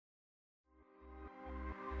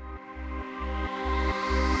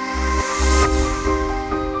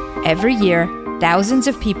Every year, thousands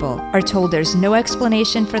of people are told there's no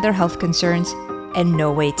explanation for their health concerns and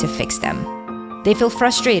no way to fix them. They feel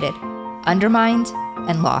frustrated, undermined,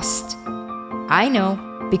 and lost. I know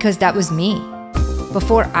because that was me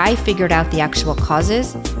before I figured out the actual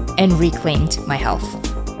causes and reclaimed my health.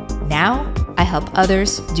 Now, I help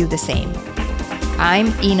others do the same.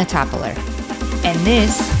 I'm Ina Toppler, and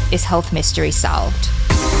this is Health Mystery Solved.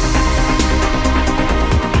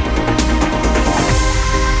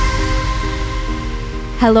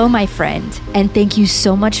 Hello, my friend, and thank you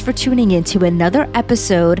so much for tuning in to another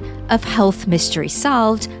episode of Health Mystery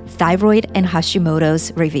Solved, Thyroid and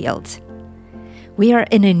Hashimoto's Revealed. We are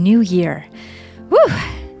in a new year. Woo!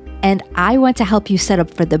 And I want to help you set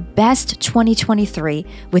up for the best 2023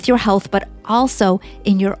 with your health, but also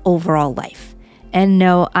in your overall life. And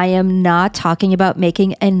no, I am not talking about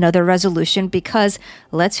making another resolution because,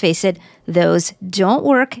 let's face it, those don't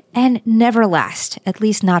work and never last, at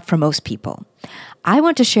least not for most people. I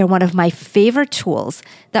want to share one of my favorite tools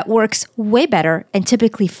that works way better and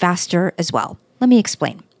typically faster as well. Let me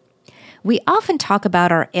explain. We often talk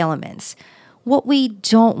about our ailments, what we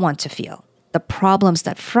don't want to feel, the problems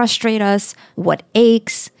that frustrate us, what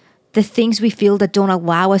aches, the things we feel that don't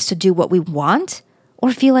allow us to do what we want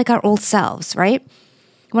or feel like our old selves, right?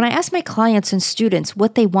 When I ask my clients and students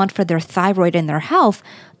what they want for their thyroid and their health,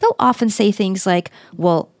 they'll often say things like,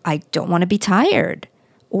 well, I don't want to be tired,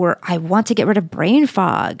 or I want to get rid of brain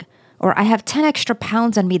fog, or I have 10 extra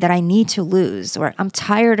pounds on me that I need to lose, or I'm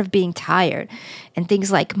tired of being tired, and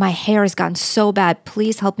things like my hair has gotten so bad,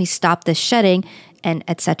 please help me stop this shedding, and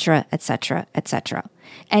etc., etc., etc.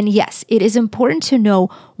 And yes, it is important to know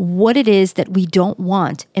what it is that we don't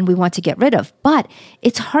want and we want to get rid of, but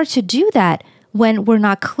it's hard to do that when we're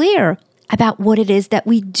not clear about what it is that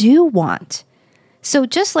we do want. So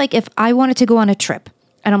just like if I wanted to go on a trip,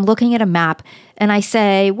 and I'm looking at a map and I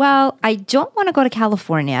say, well, I don't want to go to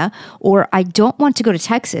California or I don't want to go to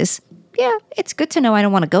Texas. Yeah, it's good to know I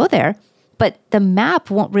don't want to go there, but the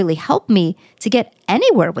map won't really help me to get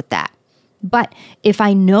anywhere with that. But if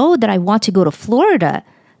I know that I want to go to Florida,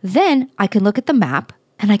 then I can look at the map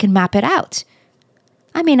and I can map it out.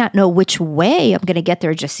 I may not know which way I'm going to get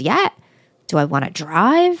there just yet. Do I want to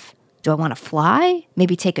drive? Do I want to fly?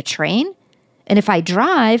 Maybe take a train? And if I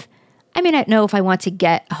drive, I may not know if I want to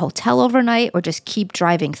get a hotel overnight or just keep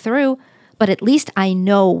driving through, but at least I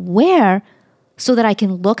know where so that I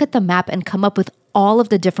can look at the map and come up with all of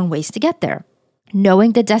the different ways to get there.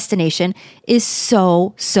 Knowing the destination is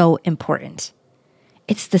so, so important.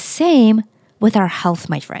 It's the same with our health,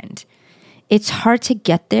 my friend. It's hard to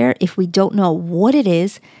get there if we don't know what it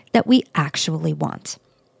is that we actually want.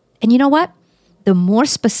 And you know what? The more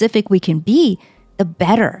specific we can be, the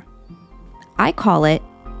better. I call it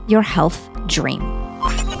your health dream.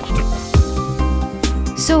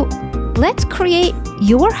 So let's create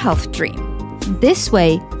your health dream. This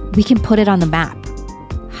way, we can put it on the map.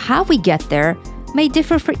 How we get there may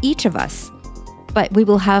differ for each of us, but we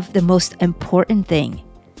will have the most important thing,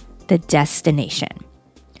 the destination.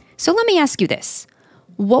 So let me ask you this.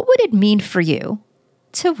 What would it mean for you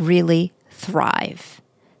to really thrive?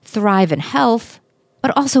 Thrive in health,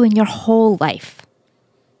 but also in your whole life.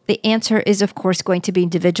 The answer is, of course, going to be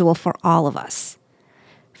individual for all of us.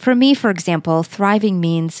 For me, for example, thriving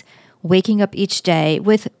means waking up each day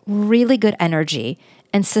with really good energy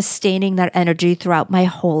and sustaining that energy throughout my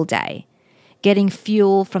whole day. Getting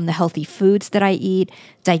fuel from the healthy foods that I eat,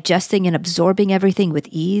 digesting and absorbing everything with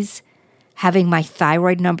ease, having my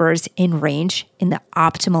thyroid numbers in range, in the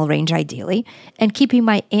optimal range ideally, and keeping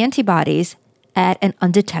my antibodies at an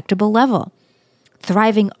undetectable level.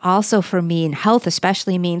 Thriving also for me in health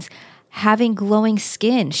especially means having glowing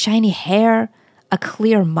skin, shiny hair, a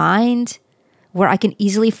clear mind where I can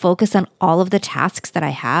easily focus on all of the tasks that I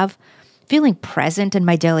have, feeling present in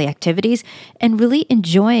my daily activities, and really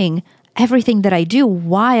enjoying everything that I do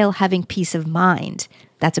while having peace of mind.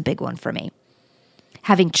 That's a big one for me.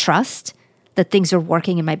 Having trust that things are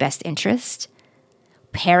working in my best interest,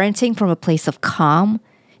 parenting from a place of calm,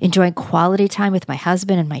 enjoying quality time with my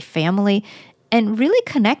husband and my family, and really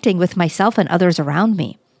connecting with myself and others around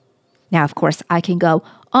me. Now, of course, I can go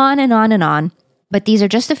on and on and on, but these are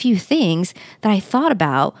just a few things that I thought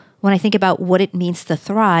about when I think about what it means to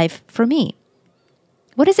thrive for me.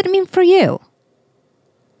 What does it mean for you?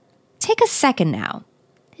 Take a second now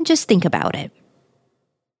and just think about it.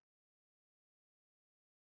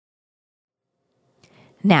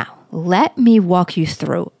 Now, let me walk you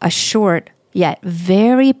through a short yet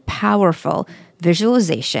very powerful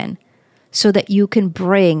visualization so that you can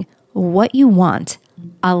bring what you want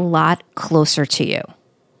a lot closer to you.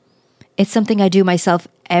 It's something I do myself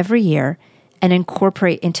every year, and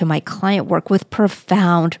incorporate into my client work with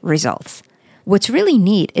profound results. What's really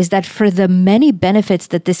neat is that for the many benefits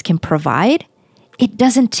that this can provide, it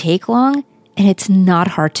doesn't take long and it's not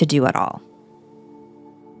hard to do at all.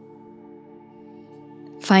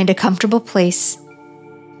 Find a comfortable place.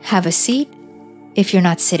 Have a seat if you're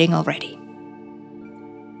not sitting already.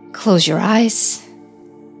 Close your eyes.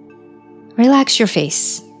 Relax your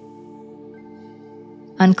face.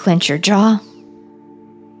 Unclench your jaw.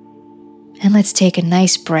 And let's take a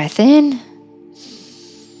nice breath in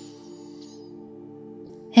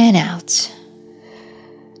and out.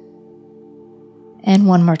 And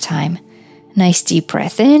one more time. Nice deep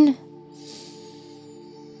breath in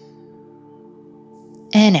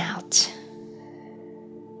and out.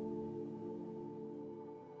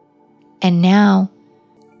 And now,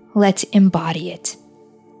 let's embody it.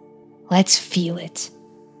 Let's feel it.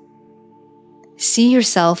 See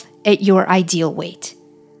yourself at your ideal weight.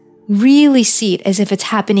 Really see it as if it's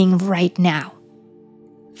happening right now.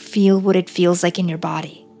 Feel what it feels like in your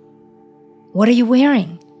body. What are you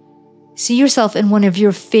wearing? See yourself in one of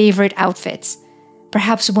your favorite outfits,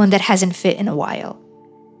 perhaps one that hasn't fit in a while.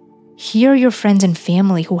 Hear your friends and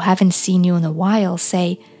family who haven't seen you in a while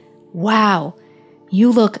say, "Wow,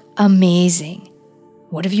 you look amazing.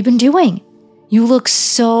 What have you been doing? You look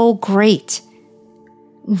so great."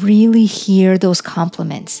 Really hear those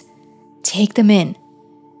compliments. Take them in.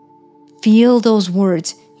 Feel those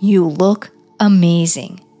words, "You look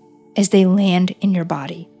amazing," as they land in your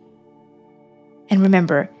body. And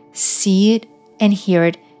remember, see it and hear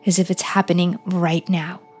it as if it's happening right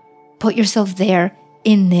now. Put yourself there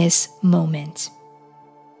in this moment.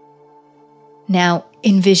 Now,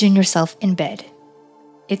 envision yourself in bed.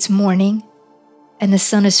 It's morning, and the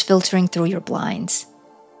sun is filtering through your blinds.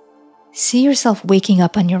 See yourself waking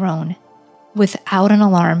up on your own, without an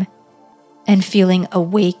alarm, and feeling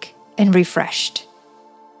awake and refreshed.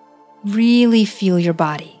 Really feel your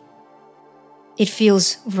body. It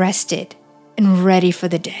feels rested and ready for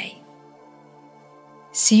the day.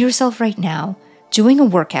 See yourself right now doing a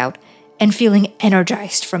workout and feeling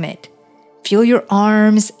energized from it. Feel your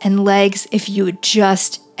arms and legs if you had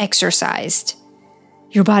just exercised.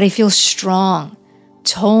 Your body feels strong,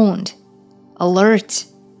 toned, alert.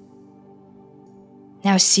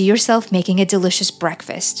 Now see yourself making a delicious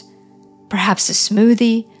breakfast, perhaps a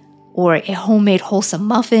smoothie or a homemade wholesome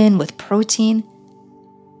muffin with protein.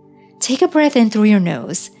 Take a breath in through your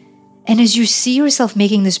nose, and as you see yourself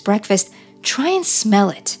making this breakfast, try and smell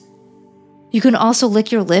it. You can also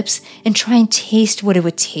lick your lips and try and taste what it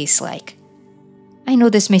would taste like. I know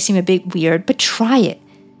this may seem a bit weird, but try it.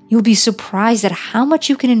 You'll be surprised at how much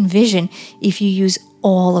you can envision if you use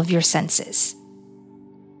all of your senses.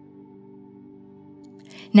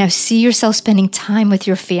 Now see yourself spending time with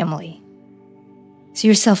your family. See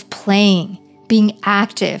yourself playing, being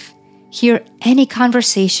active. Hear any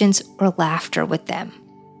conversations or laughter with them.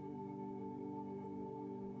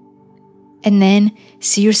 And then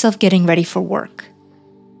see yourself getting ready for work.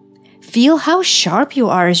 Feel how sharp you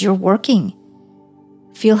are as you're working.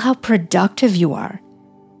 Feel how productive you are.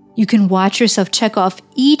 You can watch yourself check off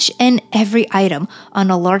each and every item on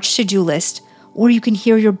a large to-do list, or you can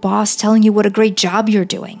hear your boss telling you what a great job you're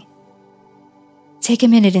doing. Take a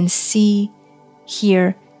minute and see,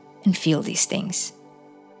 hear, and feel these things.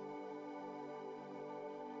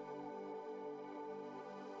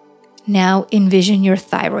 Now envision your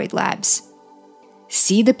thyroid labs.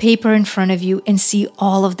 See the paper in front of you and see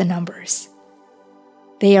all of the numbers.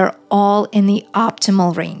 They are all in the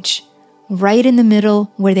optimal range, right in the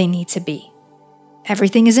middle where they need to be.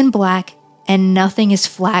 Everything is in black and nothing is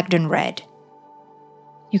flagged in red.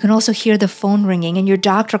 You can also hear the phone ringing and your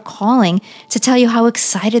doctor calling to tell you how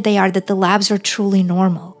excited they are that the labs are truly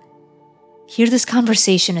normal. Hear this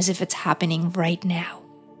conversation as if it's happening right now.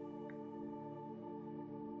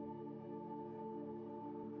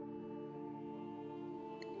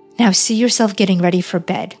 Now see yourself getting ready for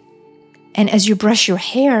bed. And as you brush your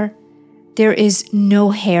hair, there is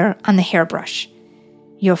no hair on the hairbrush.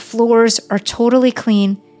 Your floors are totally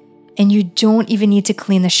clean, and you don't even need to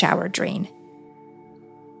clean the shower drain.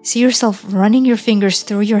 See yourself running your fingers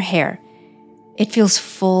through your hair. It feels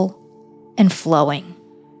full and flowing.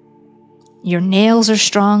 Your nails are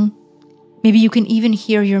strong. Maybe you can even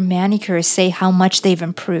hear your manicure say how much they've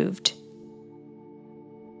improved.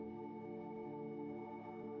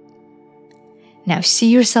 Now see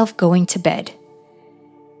yourself going to bed.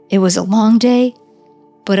 It was a long day,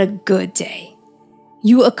 but a good day.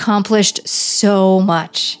 You accomplished so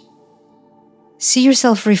much. See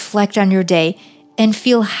yourself reflect on your day and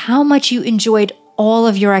feel how much you enjoyed all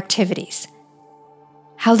of your activities.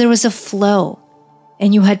 How there was a flow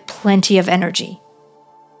and you had plenty of energy.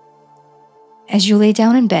 As you lay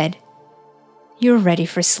down in bed, you're ready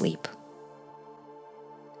for sleep.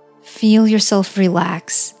 Feel yourself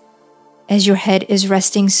relax as your head is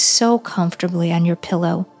resting so comfortably on your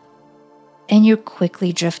pillow, and you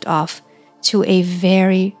quickly drift off to a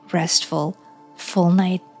very restful, full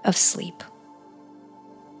night of sleep.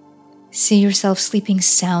 See yourself sleeping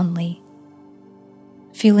soundly,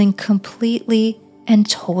 feeling completely and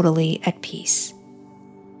totally at peace.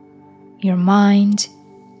 Your mind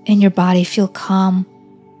and your body feel calm,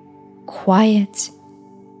 quiet,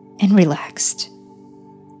 and relaxed.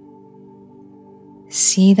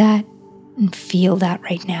 See that and feel that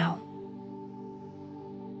right now.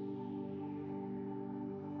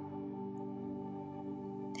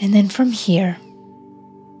 And then from here,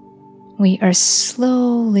 we are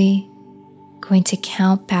slowly going to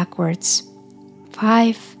count backwards.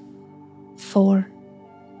 5, 4,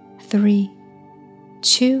 3,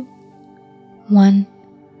 2, 1.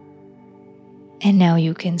 And now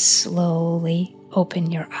you can slowly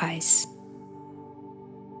open your eyes.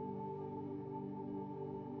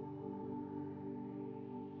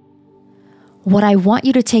 What I want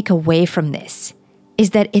you to take away from this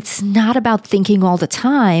is that it's not about thinking all the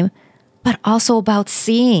time, but also about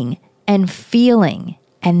seeing and feeling.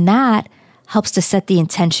 And that helps to set the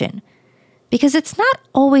intention. Because it's not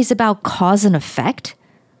always about cause and effect,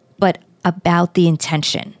 but about the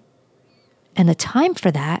intention. And the time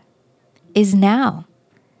for that is now.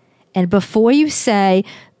 And before you say,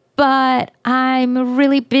 but I'm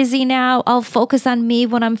really busy now, I'll focus on me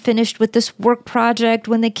when I'm finished with this work project,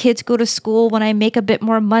 when the kids go to school, when I make a bit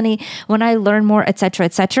more money, when I learn more, etc.,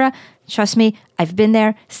 etc. Trust me, I've been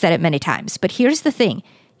there, said it many times. But here's the thing.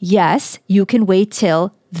 Yes, you can wait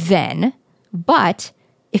till then, but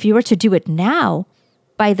if you were to do it now,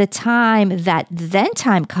 by the time that then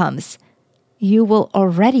time comes, you will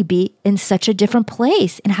already be in such a different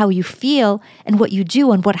place in how you feel and what you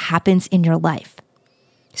do and what happens in your life.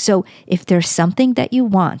 So if there's something that you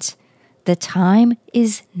want, the time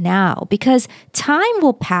is now, because time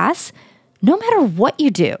will pass no matter what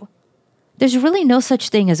you do. There's really no such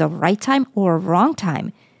thing as a right time or a wrong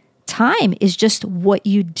time. Time is just what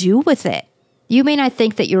you do with it. You may not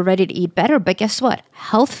think that you're ready to eat better, but guess what?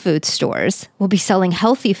 Health food stores will be selling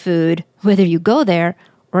healthy food whether you go there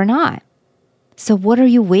or not. So what are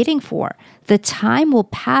you waiting for? The time will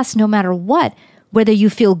pass no matter what, whether you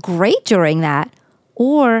feel great during that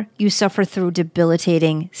or you suffer through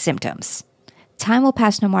debilitating symptoms. Time will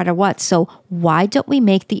pass no matter what. So why don't we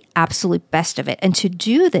make the absolute best of it? And to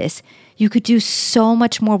do this, you could do so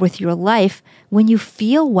much more with your life when you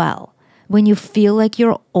feel well, when you feel like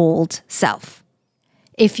your old self.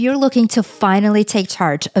 If you're looking to finally take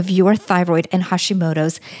charge of your thyroid and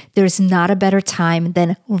Hashimoto's, there's not a better time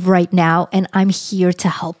than right now, and I'm here to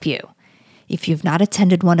help you. If you've not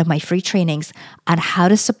attended one of my free trainings on how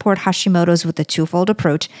to support Hashimoto's with a twofold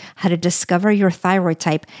approach, how to discover your thyroid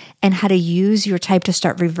type, and how to use your type to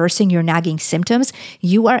start reversing your nagging symptoms,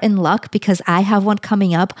 you are in luck because I have one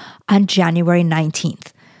coming up on January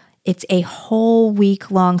 19th. It's a whole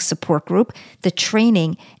week-long support group, the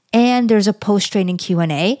training, and there's a post-training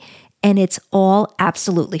Q&A, and it's all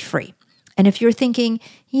absolutely free. And if you're thinking,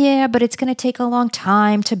 yeah, but it's going to take a long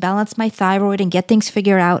time to balance my thyroid and get things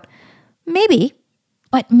figured out, maybe,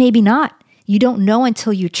 but maybe not. You don't know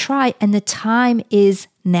until you try, and the time is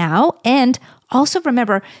now. And also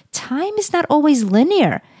remember, time is not always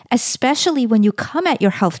linear, especially when you come at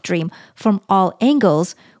your health dream from all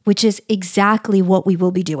angles, which is exactly what we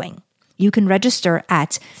will be doing. You can register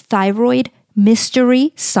at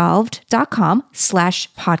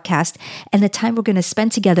thyroidmysterysolved.com/podcast. And the time we're going to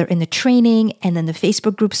spend together in the training and then the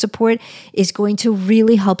Facebook group support is going to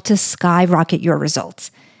really help to skyrocket your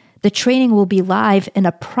results. The training will be live in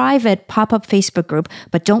a private pop-up Facebook group,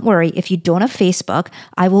 but don't worry, if you don't have Facebook,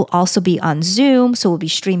 I will also be on Zoom, so we'll be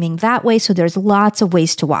streaming that way, so there's lots of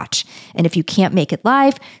ways to watch. And if you can't make it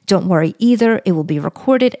live, don't worry either. It will be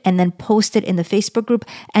recorded and then posted in the Facebook group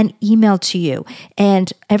and emailed to you.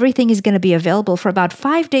 And everything is going to be available for about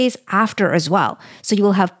 5 days after as well. So you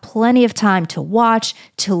will have plenty of time to watch,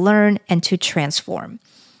 to learn, and to transform.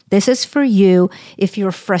 This is for you if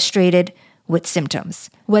you're frustrated with symptoms.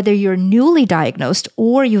 Whether you're newly diagnosed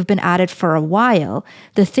or you've been at it for a while,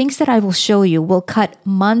 the things that I will show you will cut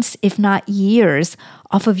months, if not years,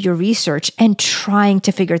 off of your research and trying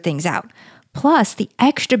to figure things out. Plus, the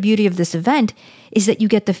extra beauty of this event is that you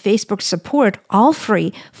get the Facebook support all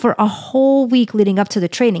free for a whole week leading up to the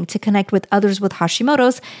training to connect with others with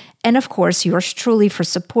Hashimoto's, and of course, yours truly for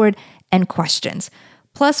support and questions.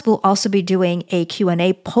 Plus, we'll also be doing a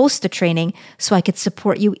Q&A post the training so I could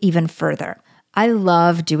support you even further. I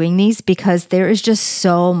love doing these because there is just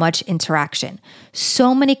so much interaction.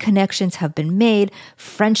 So many connections have been made,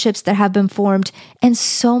 friendships that have been formed, and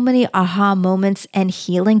so many aha moments and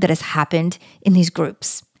healing that has happened in these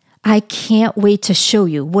groups. I can't wait to show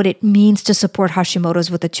you what it means to support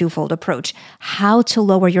Hashimoto's with a twofold approach, how to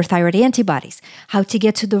lower your thyroid antibodies, how to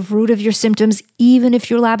get to the root of your symptoms even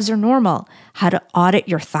if your labs are normal, how to audit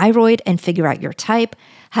your thyroid and figure out your type,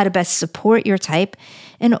 how to best support your type,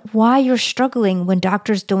 and why you're struggling when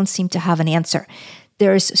doctors don't seem to have an answer.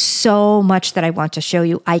 There's so much that I want to show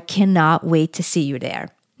you. I cannot wait to see you there.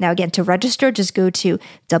 Now, again, to register, just go to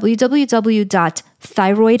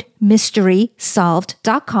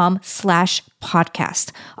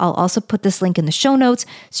www.thyroidmysterysolved.com/podcast. I'll also put this link in the show notes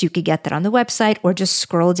so you can get that on the website or just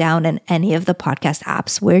scroll down in any of the podcast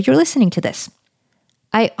apps where you're listening to this.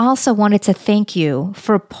 I also wanted to thank you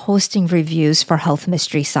for posting reviews for Health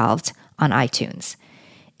Mystery Solved on iTunes.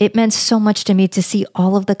 It meant so much to me to see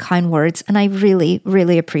all of the kind words, and I really,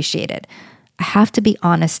 really appreciate it. I have to be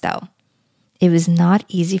honest though. It was not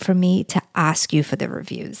easy for me to ask you for the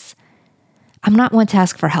reviews. I'm not one to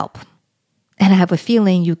ask for help, and I have a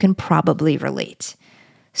feeling you can probably relate.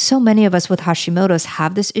 So many of us with Hashimoto's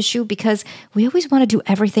have this issue because we always want to do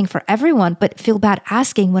everything for everyone, but feel bad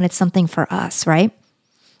asking when it's something for us, right?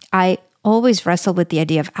 I always wrestle with the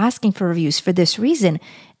idea of asking for reviews for this reason,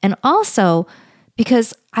 and also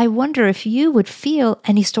because I wonder if you would feel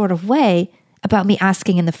any sort of way about me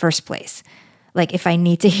asking in the first place. Like if I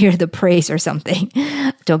need to hear the praise or something.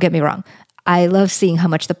 Don't get me wrong. I love seeing how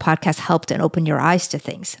much the podcast helped and opened your eyes to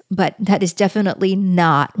things, but that is definitely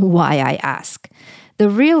not why I ask. The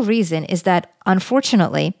real reason is that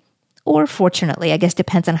unfortunately, or fortunately, I guess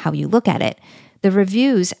depends on how you look at it, the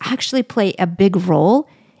reviews actually play a big role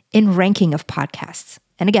in ranking of podcasts.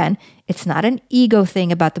 And again, it's not an ego thing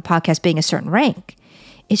about the podcast being a certain rank.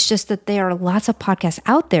 It's just that there are lots of podcasts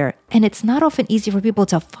out there, and it's not often easy for people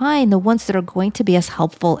to find the ones that are going to be as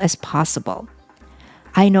helpful as possible.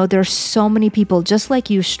 I know there's so many people just like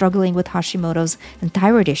you struggling with Hashimoto's and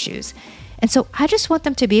thyroid issues. And so I just want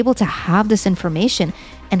them to be able to have this information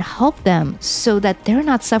and help them so that they're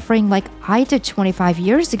not suffering like I did 25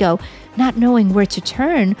 years ago, not knowing where to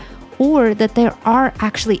turn, or that there are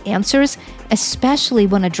actually answers, especially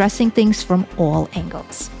when addressing things from all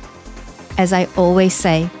angles. As I always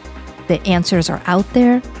say, the answers are out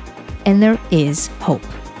there and there is hope.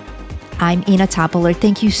 I'm Ina Topoler.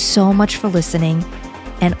 Thank you so much for listening,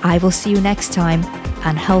 and I will see you next time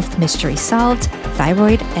on Health Mystery Solved,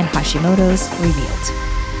 Thyroid and Hashimoto's Revealed.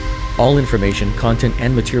 All information, content,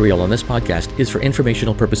 and material on this podcast is for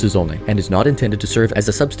informational purposes only and is not intended to serve as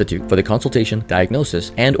a substitute for the consultation,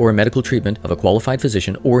 diagnosis, and/or medical treatment of a qualified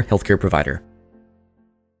physician or healthcare provider.